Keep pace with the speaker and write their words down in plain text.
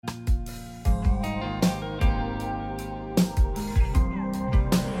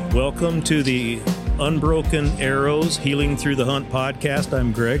Welcome to the Unbroken Arrows Healing Through the Hunt podcast.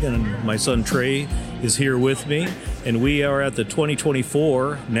 I'm Greg, and my son Trey is here with me, and we are at the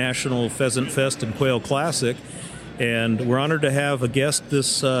 2024 National Pheasant Fest and Quail Classic, and we're honored to have a guest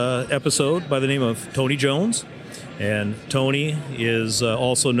this episode by the name of Tony Jones. And Tony is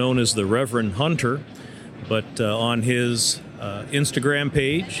also known as the Reverend Hunter, but on his Instagram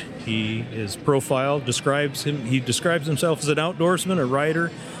page, his profile describes himself as an outdoorsman, a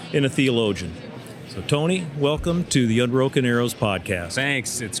writer, and a theologian. So Tony, welcome to the Unbroken Arrows podcast.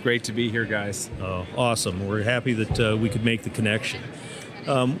 Thanks. It's great to be here, guys. Oh, awesome. We're happy that we could make the connection.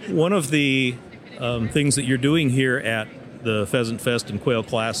 One of the things that you're doing here at the Pheasant Fest and Quail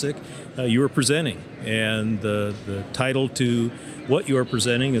Classic, you are presenting. And the title to what you are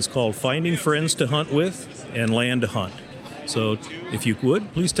presenting is called Finding Friends to Hunt With and Land to Hunt. So if you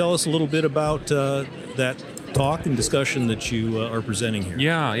would, please tell us a little bit about that talk and discussion that you are presenting here.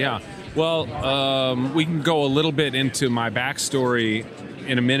 Yeah. Well, we can go a little bit into my backstory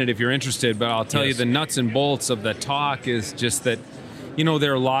in a minute if you're interested, but I'll tell you the nuts and bolts of the talk is just that,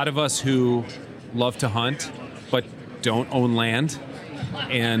 there are a lot of us who love to hunt but don't own land,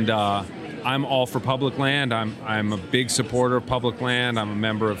 and I'm all for public land. I'm a big supporter of public land. I'm a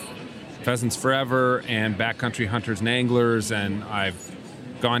member of Pheasants Forever and Backcountry Hunters and Anglers, and I've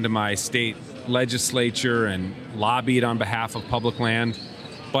gone to my state legislature and lobbied on behalf of public land.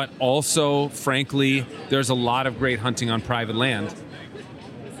 But also, frankly, there's a lot of great hunting on private land.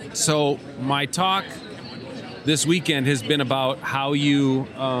 So my talk this weekend has been about how you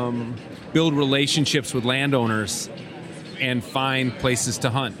build relationships with landowners and find places to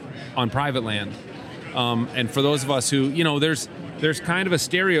hunt on private land. And for those of us who, there's kind of a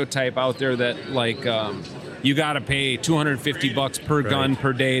stereotype out there that you got to pay $250 per gun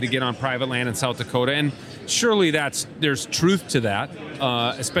per day to get on private land in South Dakota, and surely there's truth to that,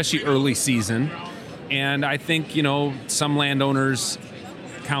 especially early season. And I think some landowners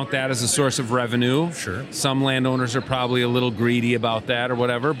count that as a source of revenue. Sure. Some landowners are probably a little greedy about that or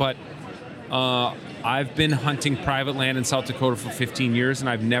whatever, but I've been hunting private land in South Dakota for 15 years, and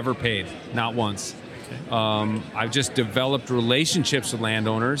I've never paid, not once. I've just developed relationships with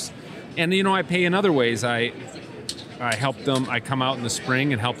landowners, and I pay in other ways. I help them. I come out in the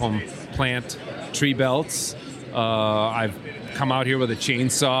spring and help them plant tree belts. I've come out here with a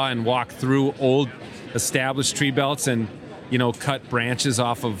chainsaw and walk through old established tree belts and cut branches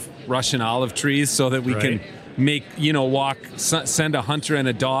off of Russian olive trees so that we can make send a hunter and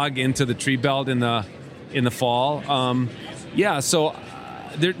a dog into the tree belt in the fall. So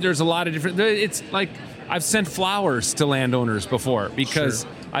there's a lot of different. It's like I've sent flowers to landowners before because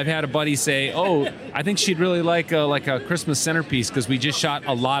I've had a buddy say, "Oh, I think she'd really like a Christmas centerpiece because we just shot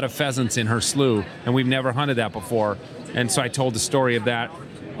a lot of pheasants in her slough and we've never hunted that before." And so I told the story of that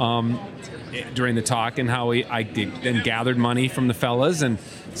during the talk and how I then gathered money from the fellas and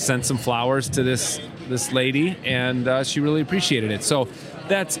sent some flowers to this lady, and she really appreciated it. So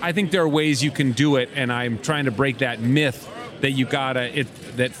I think there are ways you can do it, and I'm trying to break that myth that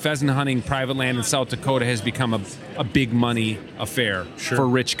that pheasant hunting private land in South Dakota has become a big money affair for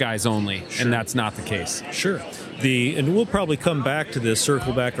rich guys only, and that's not the case. Sure. And we'll probably come back to this,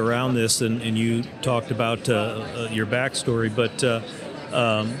 circle back around this, and you talked about your backstory, but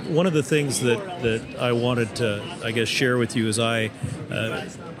one of the things that I wanted to, share with you is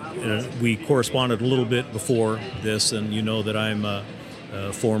we corresponded a little bit before this, and you know that I'm a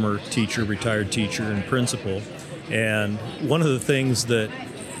former teacher, retired teacher and principal. And one of the things that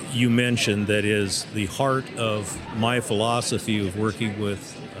you mentioned that is the heart of my philosophy of working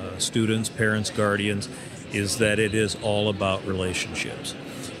with students, parents, guardians, is that it is all about relationships.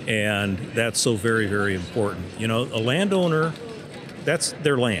 And that's so very, very important. A landowner, that's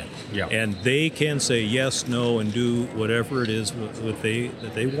their land. Yeah. And they can say yes, no, and do whatever it is that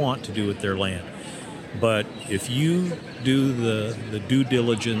they want to do with their land. But if you do the due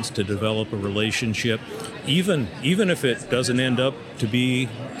diligence to develop a relationship, even if it doesn't end up to be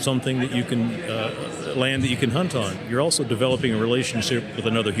something that you can land that you can hunt on, you're also developing a relationship with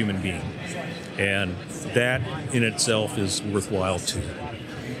another human being, and that in itself is worthwhile too.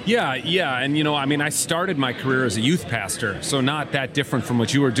 Yeah, and I started my career as a youth pastor, so not that different from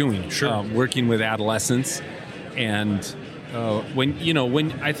what you were doing. Sure. Working with adolescents, and when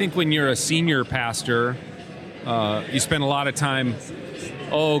you're a senior pastor, you spend a lot of time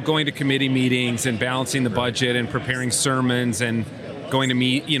going to committee meetings and balancing the budget and preparing sermons and going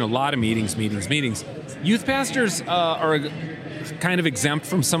to a lot of meetings. Youth pastors are kind of exempt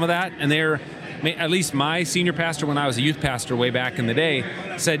from some of that, and at least my senior pastor when I was a youth pastor way back in the day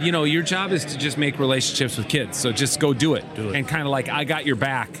said, your job is to just make relationships with kids. So just go do it. And kind of like, I got your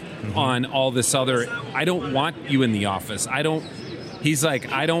back on all this other, I don't want you in the office. He's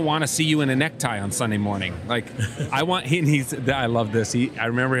like, I don't want to see you in a necktie on Sunday morning. Like, I love this. I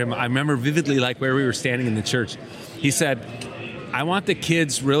remember vividly, like where we were standing in the church. He said, I want the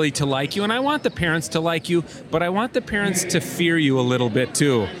kids really to like you, and I want the parents to like you, but I want the parents to fear you a little bit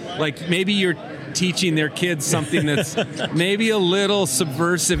too. Like maybe you're teaching their kids something that's maybe a little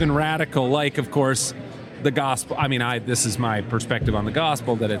subversive and radical, like, of course, the gospel. I mean, this is my perspective on the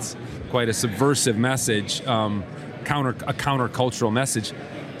gospel, that it's quite a subversive message, a countercultural message.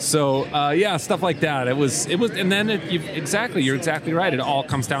 So stuff like that. It was, and then you're exactly right. It all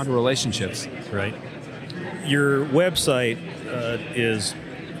comes down to relationships. Right. Your website is,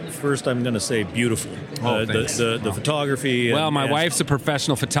 first I'm going to say, beautiful. The photography. Well, my wife's a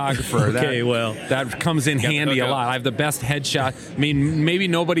professional photographer. Okay, that comes in handy a lot. I have the best headshot. I mean, maybe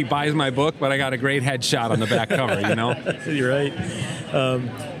nobody buys my book, but I got a great headshot on the back cover. You're right.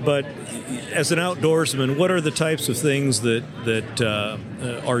 But as an outdoorsman, what are the types of things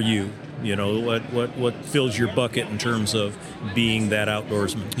that are you? What fills your bucket in terms of being that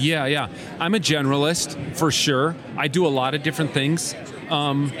outdoorsman? Yeah. I'm a generalist for sure. I do a lot of different things.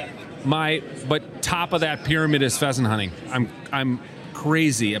 But top of that pyramid is pheasant hunting. I'm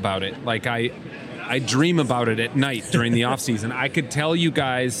crazy about it. Like I dream about it at night during the off season. I could tell you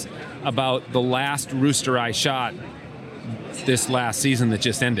guys about the last rooster I shot this last season that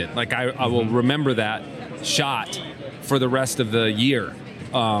just ended. Like I will remember that shot for the rest of the year.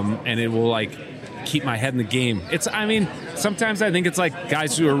 And it will like keep my head in the game. Sometimes I think it's like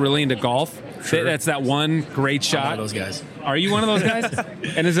guys who are really into golf. Sure. That's that one great shot. I'm one of those guys. Are you one of those guys?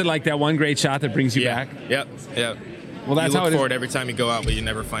 And is it like that one great shot that brings you back? Yep. Well, that's how it is. You look for it every time you go out, but you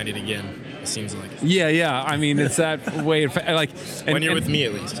never find it again. It seems like. Yeah. I mean, it's that way. When you're with me,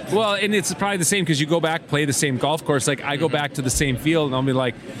 at least. Well, and it's probably the same because you go back, play the same golf course. Like I go back to the same field, and I'll be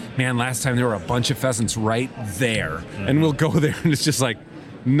like, man, last time there were a bunch of pheasants right there, and we'll go there, and it's just like.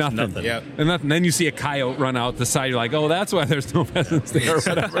 Nothing. Yep. And then you see a coyote run out the side. You're like, oh, that's why there's no pheasants there or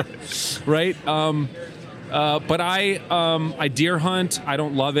whatever. Right? But I deer hunt. I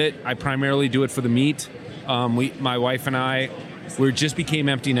don't love it. I primarily do it for the meat. My wife and I, we just became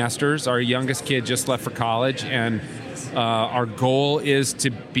empty nesters. Our youngest kid just left for college, and our goal is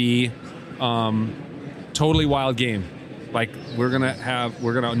to be totally wild game. Like we're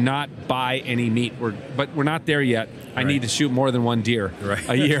gonna not buy any meat. But we're not there yet. I need to shoot more than one deer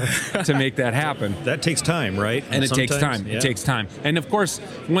a year to make that happen. That takes time, right? And it takes time. Yeah. It takes time. And of course,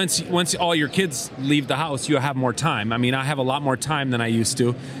 once all your kids leave the house, you have more time. I mean, I have a lot more time than I used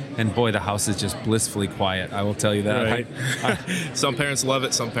to. And boy, the house is just blissfully quiet. I will tell you that. Right. Some parents love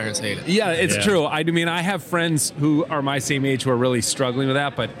it. Some parents hate it. Yeah, it's true. I mean, I have friends who are my same age who are really struggling with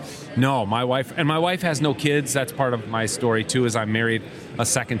that. But no, my wife has no kids. That's part of my story too. Is I'm married a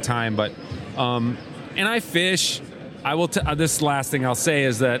second time. But and I fish. I will. This last thing I'll say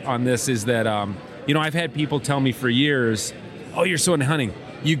is that I've had people tell me for years, "Oh, you're so into hunting.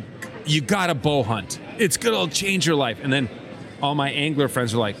 You got to bow hunt. It's gonna change your life." And then all my angler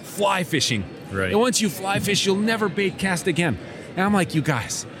friends are like, "Fly fishing. Right. And once you fly fish, you'll never bait cast again." And I'm like, "You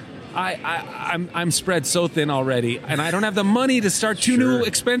guys, I'm spread so thin already, and I don't have the money to start two new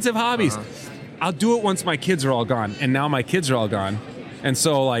expensive hobbies. I'll do it once my kids are all gone." And now my kids are all gone, and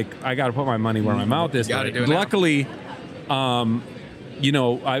so like I got to put my money where my mouth is. Luckily. 3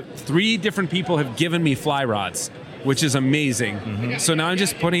 different people have given me fly rods, which is amazing. Mm-hmm. So now I'm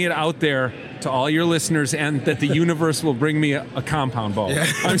just putting it out there to all your listeners, and that the universe will bring me a compound bow. Yeah.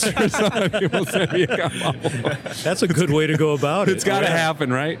 I'm sure somebody will send me a compound bow. That's a good way to go about it. It's got to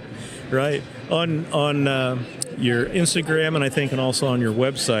happen, right? Right. On your Instagram, and I think, and also on your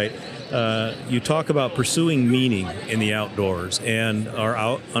website, you talk about pursuing meaning in the outdoors, and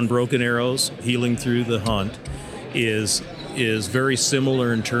our unbroken arrows, healing through the hunt, is very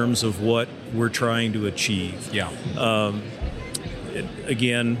similar in terms of what we're trying to achieve. Yeah.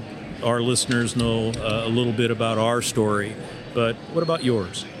 Again, our listeners know a little bit about our story, but what about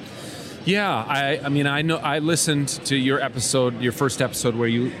yours? Yeah, I know. I listened to your first episode where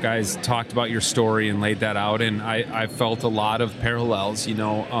you guys talked about your story and laid that out, and I felt a lot of parallels.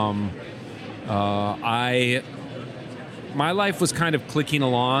 My life was kind of clicking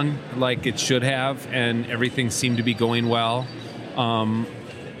along like it should have, and everything seemed to be going well.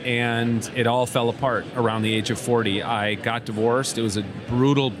 And it all fell apart around the age of 40. I got divorced. It was a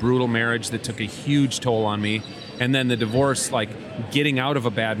brutal, brutal marriage that took a huge toll on me. And then the divorce, like getting out of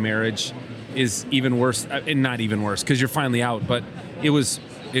a bad marriage, is even worse. Not even worse, because you're finally out. But it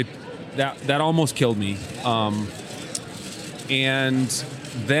that almost killed me. And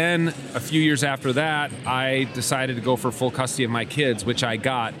then a few years after that, I decided to go for full custody of my kids, which I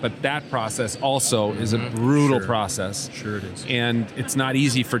got. But that process also is a brutal process. Sure it is. And it's not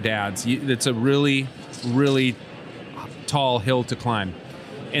easy for dads. It's a really, really tall hill to climb.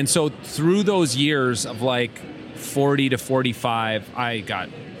 And so through those years of like 40 to 45, I got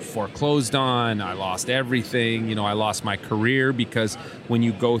foreclosed on. I lost everything. You know, I lost my career because when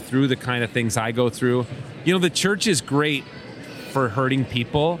you go through the kind of things I go through, you know, the church is great for hurting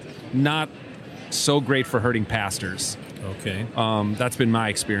people, not so great for hurting pastors. Okay. That's been my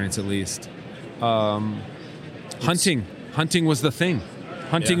experience, at least. Hunting was the thing.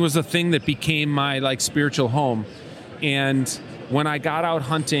 Hunting was the thing that became my like spiritual home. And when I got out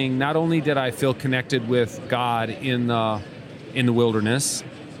hunting, not only did I feel connected with God in the wilderness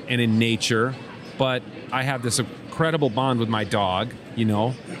and in nature, but I have this incredible bond with my dog, you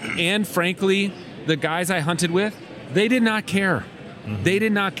know. And frankly, the guys I hunted with, they did not care. Mm-hmm. They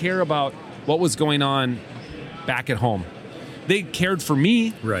did not care about what was going on back at home. They cared for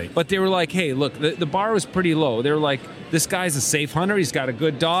me, right? But they were like, hey, look, the bar was pretty low. They were like, this guy's a safe hunter. He's got a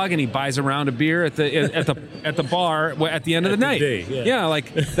good dog, and he buys a round of beer at the bar at the end of the night. Yeah,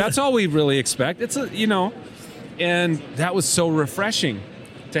 like that's all we really expect. It's and that was so refreshing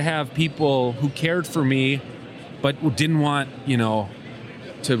to have people who cared for me, but didn't want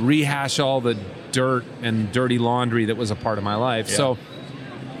to rehash all the dirt and dirty laundry that was a part of my life. Yeah. So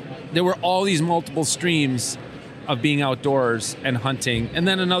there were all these multiple streams of being outdoors and hunting. And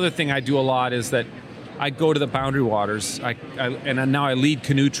then another thing I do a lot is that I go to the Boundary Waters. And now I lead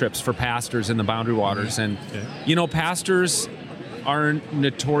canoe trips for pastors in the Boundary Waters. And, pastors are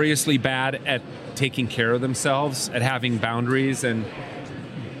notoriously bad at taking care of themselves, at having boundaries and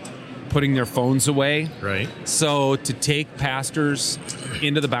putting their phones away. Right. So to take pastors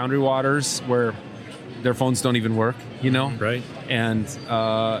into the Boundary Waters where their phones don't even work, Right. And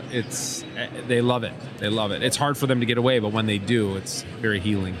they love it. They love it. It's hard for them to get away, but when they do, it's very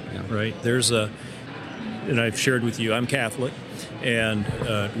healing. Right. And I've shared with you, I'm Catholic, and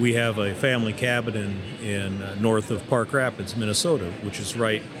we have a family cabin in north of Park Rapids, Minnesota, which is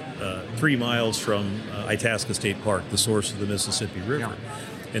right 3 miles from Itasca State Park, the source of the Mississippi River. Yeah.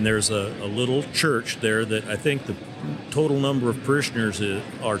 And there's a little church there that I think the total number of parishioners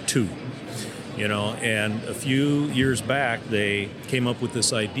are 2. And a few years back, they came up with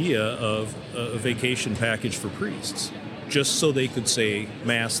this idea of a vacation package for priests, just so they could say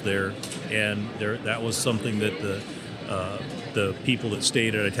Mass there. And that was something that the people that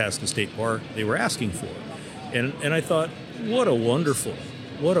stayed at Itasca State Park, they were asking for. And I thought, what a wonderful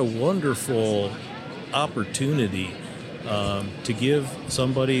opportunity to give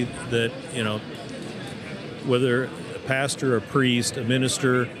somebody that, whether a pastor, a priest, a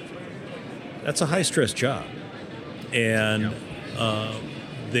minister, that's a high-stress job. And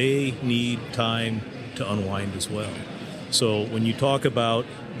they need time to unwind as well. So when you talk about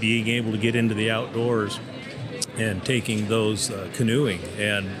being able to get into the outdoors and taking those canoeing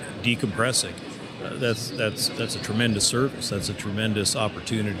and decompressing, that's a tremendous service. That's a tremendous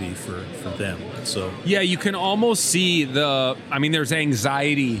opportunity for them. So yeah, you can almost see there's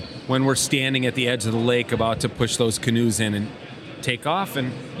anxiety when we're standing at the edge of the lake about to push those canoes in and take off,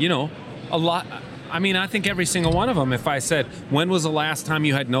 and a lot. I think every single one of them, if I said, when was the last time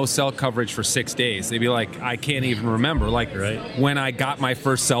you had no cell coverage for 6 days? They'd be like, I can't even remember. Like, right. When I got my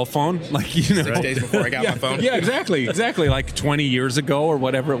first cell phone, 6 days before I got my phone. Yeah, exactly. Like 20 years ago or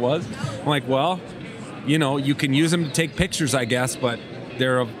whatever it was. I'm like, well, you can use them to take pictures, I guess, but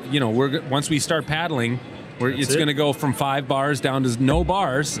once we start paddling, it's going to go from 5 bars down to no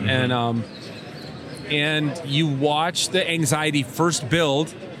bars. Mm-hmm. And you watch the anxiety first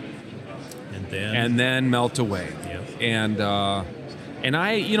build and then melt away. Yep. And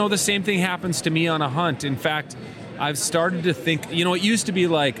I, the same thing happens to me on a hunt. In fact, I've started to think, it used to be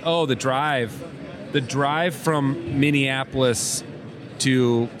like, oh, the drive from Minneapolis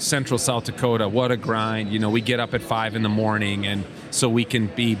to central South Dakota, what a grind. We get up at 5 a.m, and so we can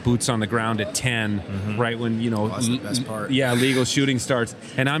be boots on the ground at 10, right when, that's the best part. Yeah, legal shooting starts.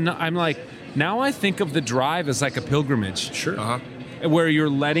 And I'm like, now I think of the drive as like a pilgrimage. Sure. Uh-huh. Where you're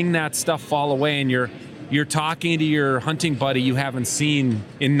letting that stuff fall away, and you're talking to your hunting buddy you haven't seen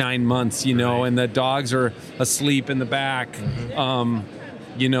in 9 months, right. And the dogs are asleep in the back, and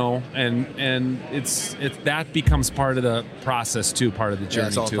it's that becomes part of the process too, part of the journey. Yeah,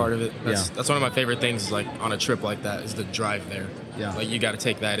 it's all too. part of it. That's one of my fafavorite things, like on a trip like that, is the drive there. Yeah, like you got to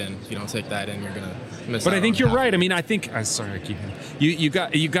take that in. If you don't take that in, you're gonna miss out. But I think you're right. I think sorry, I keep you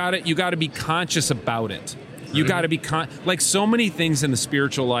got to be conscious about it. You got to be like so many things in the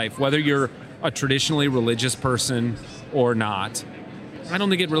spiritual life, whether you're a traditionally religious person or not. I don't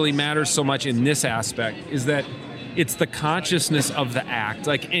think it really matters so much in this aspect, is that it's the consciousness of the act.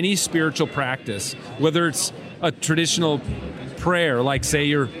 Like any spiritual practice, whether it's a traditional prayer, like say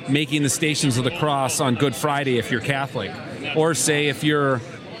you're making the Stations of the Cross on Good Friday if you're Catholic, or say if you're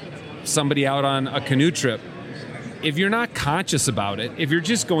somebody out on a canoe trip, if you're not conscious about it, if you're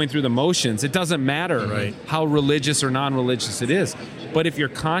just going through the motions, it doesn't matter how religious or non-religious it is. But if you're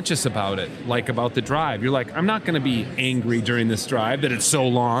conscious about it, like about the drive, you're like, I'm not going to be angry during this drive that it's so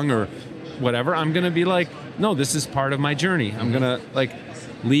long or whatever. I'm going to be like, no, this is part of my journey. I'm going to like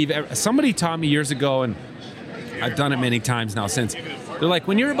leave. Somebody taught me years ago, and I've done it many times now since. They're like,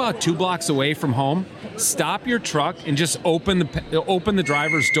 when you're about 2 blocks away from home, stop your truck and just open the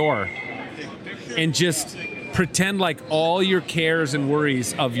driver's door and just pretend like all your cares and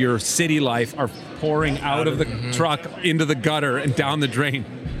worries of your city life are pouring out of the truck into the gutter and down the drain.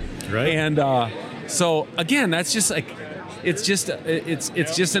 Right. And so again, that's just like, it's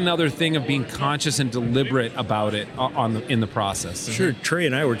just another thing of being conscious and deliberate about it in the process. Sure. Trey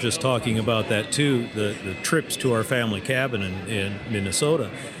and I were just talking about that too, the trips to our family cabin in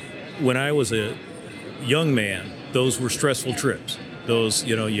Minnesota. When I was a young man, those were stressful trips. Those,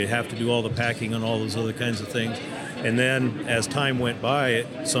 you have to do all the packing and all those other kinds of things. And then as time went by,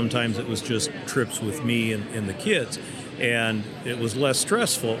 sometimes it was just trips with me and the kids. And it was less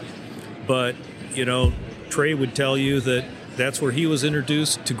stressful. But, Trey would tell you that that's where he was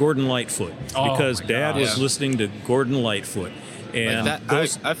introduced to Gordon Lightfoot. Because Dad was listening to Gordon Lightfoot. And like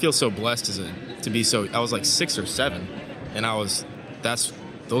that, I feel so blessed to be so. I was like 6 or 7, and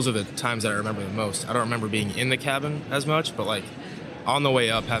those are the times that I remember the most. I don't remember being in the cabin as much, but like on the way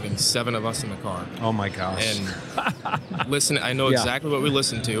up, having 7 of us in the car. Oh my gosh! And listen, I know exactly what we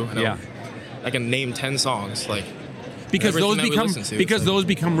listened to. And I can name 10 songs like. Because those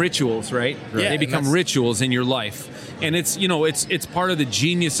become rituals, right? Yeah, they become rituals in your life, and it's part of the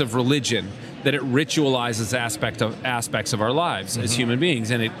genius of religion that it ritualizes aspects of our lives as human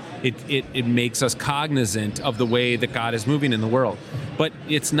beings, and it makes us cognizant of the way that God is moving in the world. But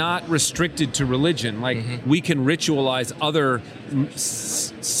it's not restricted to religion. Like we can ritualize other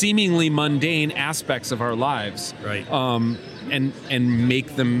seemingly mundane aspects of our lives, right? And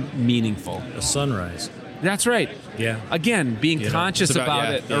make them meaningful. A sunrise. That's right. Yeah. Again, being conscious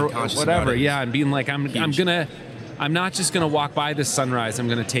about it or whatever. Yeah, and being like, I'm not just gonna walk by this sunrise. I'm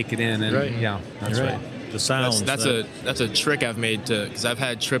gonna take it in. And yeah, that's right. The sounds. That's a trick I've made because I've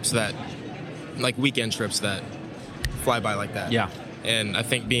had trips like weekend trips that fly by like that. Yeah. And I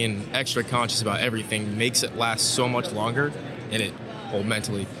think being extra conscious about everything makes it last so much longer,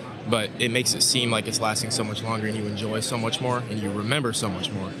 mentally. But it makes it seem like it's lasting so much longer, and you enjoy so much more, and you remember so much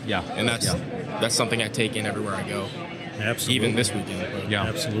more. Yeah. And that's something I take in everywhere I go. Absolutely. Even this weekend. But. Yeah.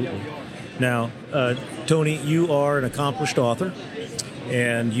 Absolutely. Now, Tony, you are an accomplished author,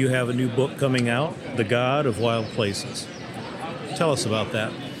 and you have a new book coming out, The God of Wild Places. Tell us about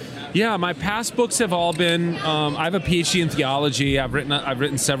that. Yeah, my past books have all been. I have a PhD in theology. I've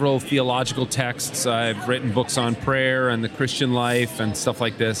written several theological texts. I've written books on prayer and the Christian life and stuff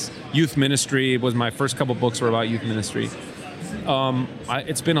like this. Youth ministry was my first couple books were about youth ministry.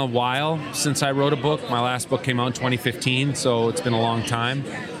 It's been a while since I wrote a book. My last book came out in 2015, so it's been a long time.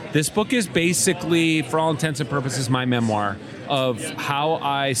 This book is basically, for all intents and purposes, my memoir of how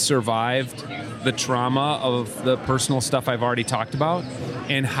I survived the trauma of the personal stuff I've already talked about,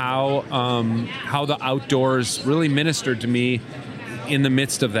 and how the outdoors really ministered to me in the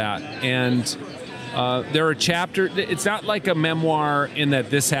midst of that. And there are chapters. It's not like a memoir in that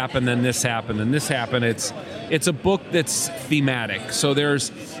this happened, then this happened, then this happened. It's a book that's thematic. So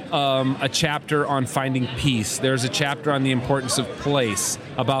there's a chapter on finding peace. There's a chapter on the importance of place,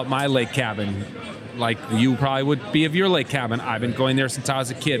 about my lake cabin. Like you probably would be of your lake cabin. I've been going there since I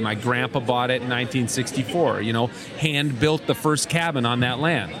was a kid. My grandpa bought it in 1964. Hand built the first cabin on that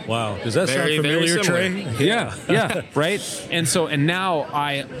land. Wow, does that sound familiar, Trey? Yeah, right. And now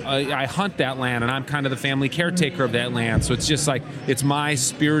I hunt that land, and I'm kind of the family caretaker of that land. So it's just like it's my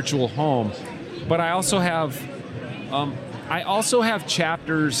spiritual home. But I also have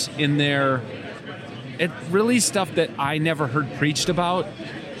chapters in there. It really stuff that I never heard preached about.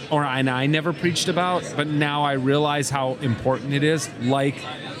 Or I never preached about, but now I realize how important it is, like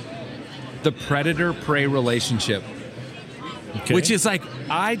the predator-prey relationship. Okay. Which is like,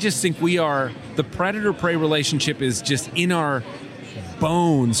 I just think the predator-prey relationship is just in our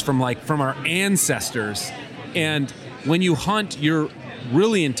bones from our ancestors. And when you hunt, you're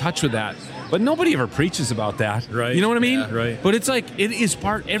really in touch with that. But nobody ever preaches about that. Right. You know what I mean? Yeah, right. But it's like, it is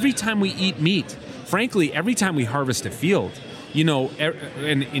every time we eat meat, frankly, every time we harvest a field,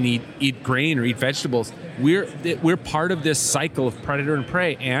 and eat grain or eat vegetables, we're part of this cycle of predator and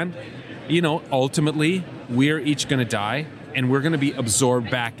prey, and ultimately we're each going to die, and we're going to be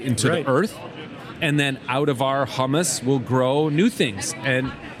absorbed back into the earth, and then out of our humus will grow new things,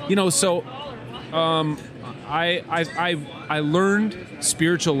 and so I learned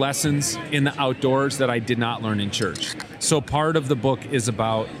spiritual lessons in the outdoors that I did not learn in church. So part of the book is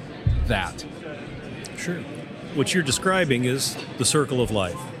about that. Sure. What you're describing is the circle of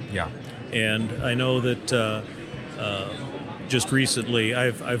life. Yeah. And I know that just recently,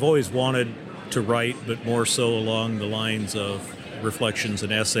 I've always wanted to write, but more so along the lines of reflections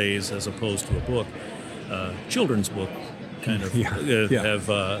and essays as opposed to a book. Children's book kind of have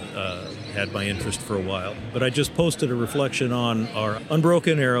had my interest for a while. But I just posted a reflection on our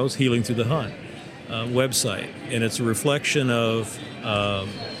Unbroken Arrows, Healing Through the Hunt website. And it's a reflection of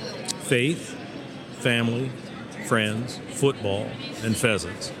faith, family, friends, football, and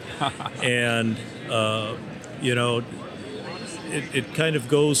pheasants. And, it kind of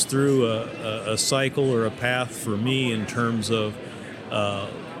goes through a cycle or a path for me in terms of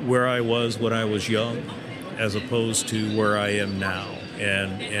where I was when I was young as opposed to where I am now.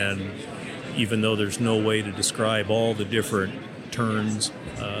 And even though there's no way to describe all the different turns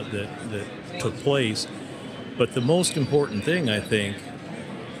that took place, but the most important thing, I think,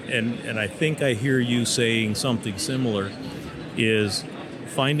 and I think I hear you saying something similar, is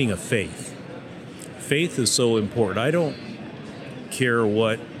finding a faith. Faith is so important. I don't care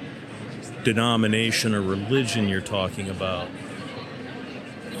what denomination or religion you're talking about.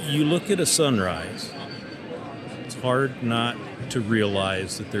 You look at a sunrise, it's hard not to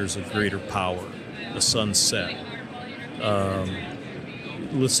realize that there's a greater power, a sunset.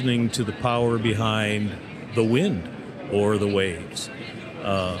 Listening to the power behind the wind or the waves.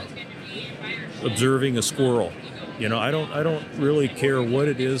 Observing a squirrel. I don't really care what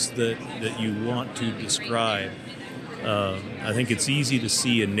it is that you want to describe. I think it's easy to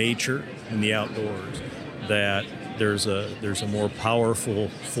see in nature, in the outdoors, that there's a more powerful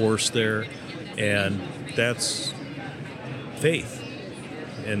force there, and that's faith,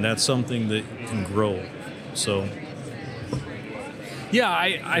 and that's something that can grow. So. Yeah,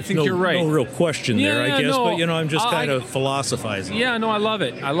 I think you're right. No real question there, I guess, but I'm just kind of philosophizing. Yeah, no, I love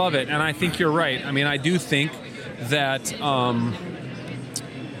it, and I think you're right. I mean, I do think that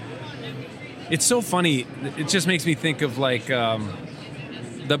it's so funny. It just makes me think of like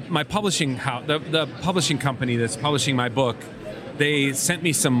my publishing house, the publishing company that's publishing my book. They sent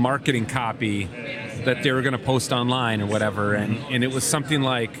me some marketing copy that they were going to post online or whatever, and it was something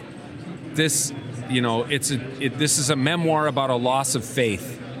like this. This is a memoir about a loss of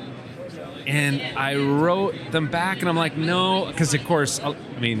faith. And I wrote them back, and I'm like, no, because of course,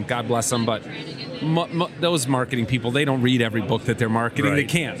 God bless them, but those marketing people, they don't read every book that they're marketing. Right.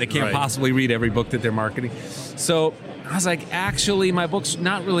 They can't possibly read every book that they're marketing. So I was like, actually, my book's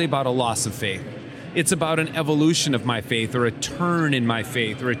not really about a loss of faith. It's about an evolution of my faith, or a turn in my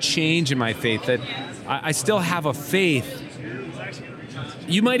faith, or a change in my faith, that I still have a faith.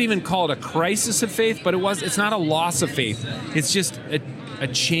 You might even call it a crisis of faith, but it's not a loss of faith. It's just a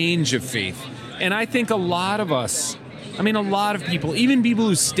change of faith. And I think a lot of us, a lot of people, even people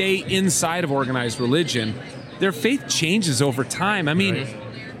who stay inside of organized religion, their faith changes over time. It's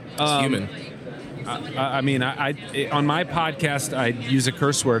human. On my podcast, I use a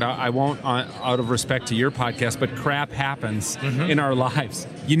curse word. I won't, out of respect to your podcast, but crap happens in our lives,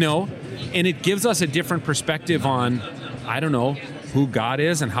 and it gives us a different perspective on, who God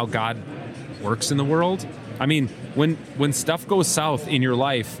is and how God works in the world. When stuff goes south in your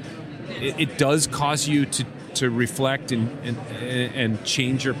life, it does cause you to reflect and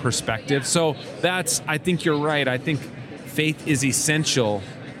change your perspective. So I think you're right. I think faith is essential,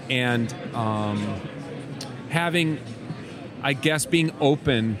 and being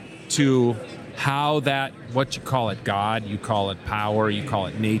open to how that, what you call it, God, you call it power, you call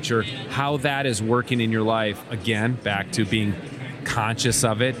it nature, how that is working in your life. Again, back to being conscious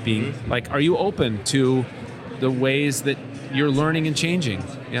of it, being like, are you open to the ways that you're learning and changing?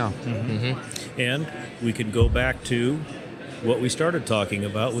 Yeah. Mm-hmm. And we can go back to what we started talking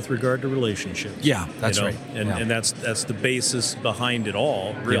about with regard to relationships. Yeah, that's right. And that's the basis behind it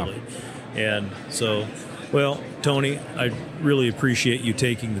all, really. Yeah. And so, well, Tony, I really appreciate you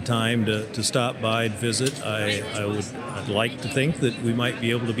taking the time to stop by and visit. I'd like to think that we might be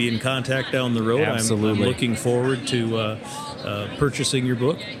able to be in contact down the road. Absolutely. I'm looking forward to purchasing your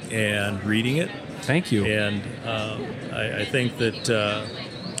book and reading it. Thank you. And I think that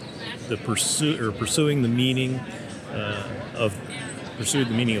pursuing the meaning of pursue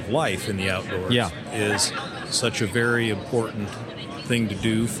the meaning of life in the outdoors Yeah. is such a very important thing to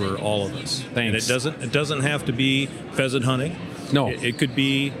do for all of us. Thanks. And it doesn't have to be pheasant hunting. No. It could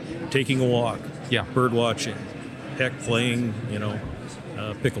be taking a walk, Yeah. bird watching, heck, playing,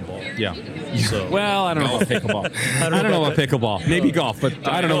 pickleball. Yeah. So, Well, I don't know about pickleball. I don't know about pickleball. Maybe golf, but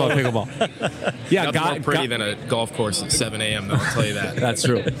I don't know about pickleball. Yeah, Nothing more pretty than a golf course at 7 a.m., though, I'll tell you that. That's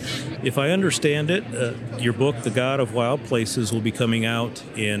true. if I understand it, your book, The God of Wild Places, will be coming out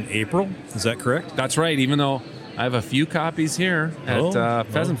in April. Is that correct? That's right, even though I have a few copies here at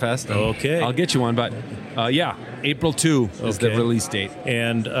Pheasant Fest. Okay. I'll get you one, but April 2 is the release date.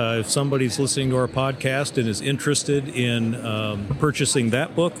 And if somebody's listening to our podcast and is interested in purchasing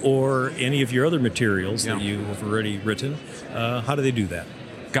that book or any of your other materials that you have already written, how do they do that?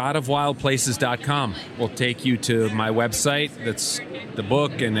 godofwildplaces.com will take you to my website. That's the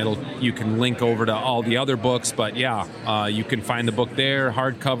book, and you can link over to all the other books. But you can find the book there,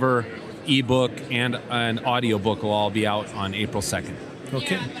 hardcover, ebook, and an audiobook will all be out on April 2nd.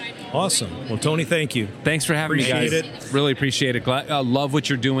 Okay. Awesome. Well, Tony, thank you. Thanks for having me, guys. Appreciate it. Really appreciate it. Love what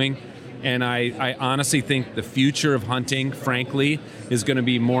you're doing. And I honestly think the future of hunting, frankly, is going to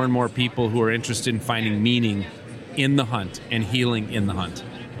be more and more people who are interested in finding meaning in the hunt and healing in the hunt.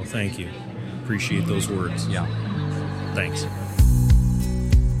 Well, thank you. Appreciate those words. Yeah. Thanks.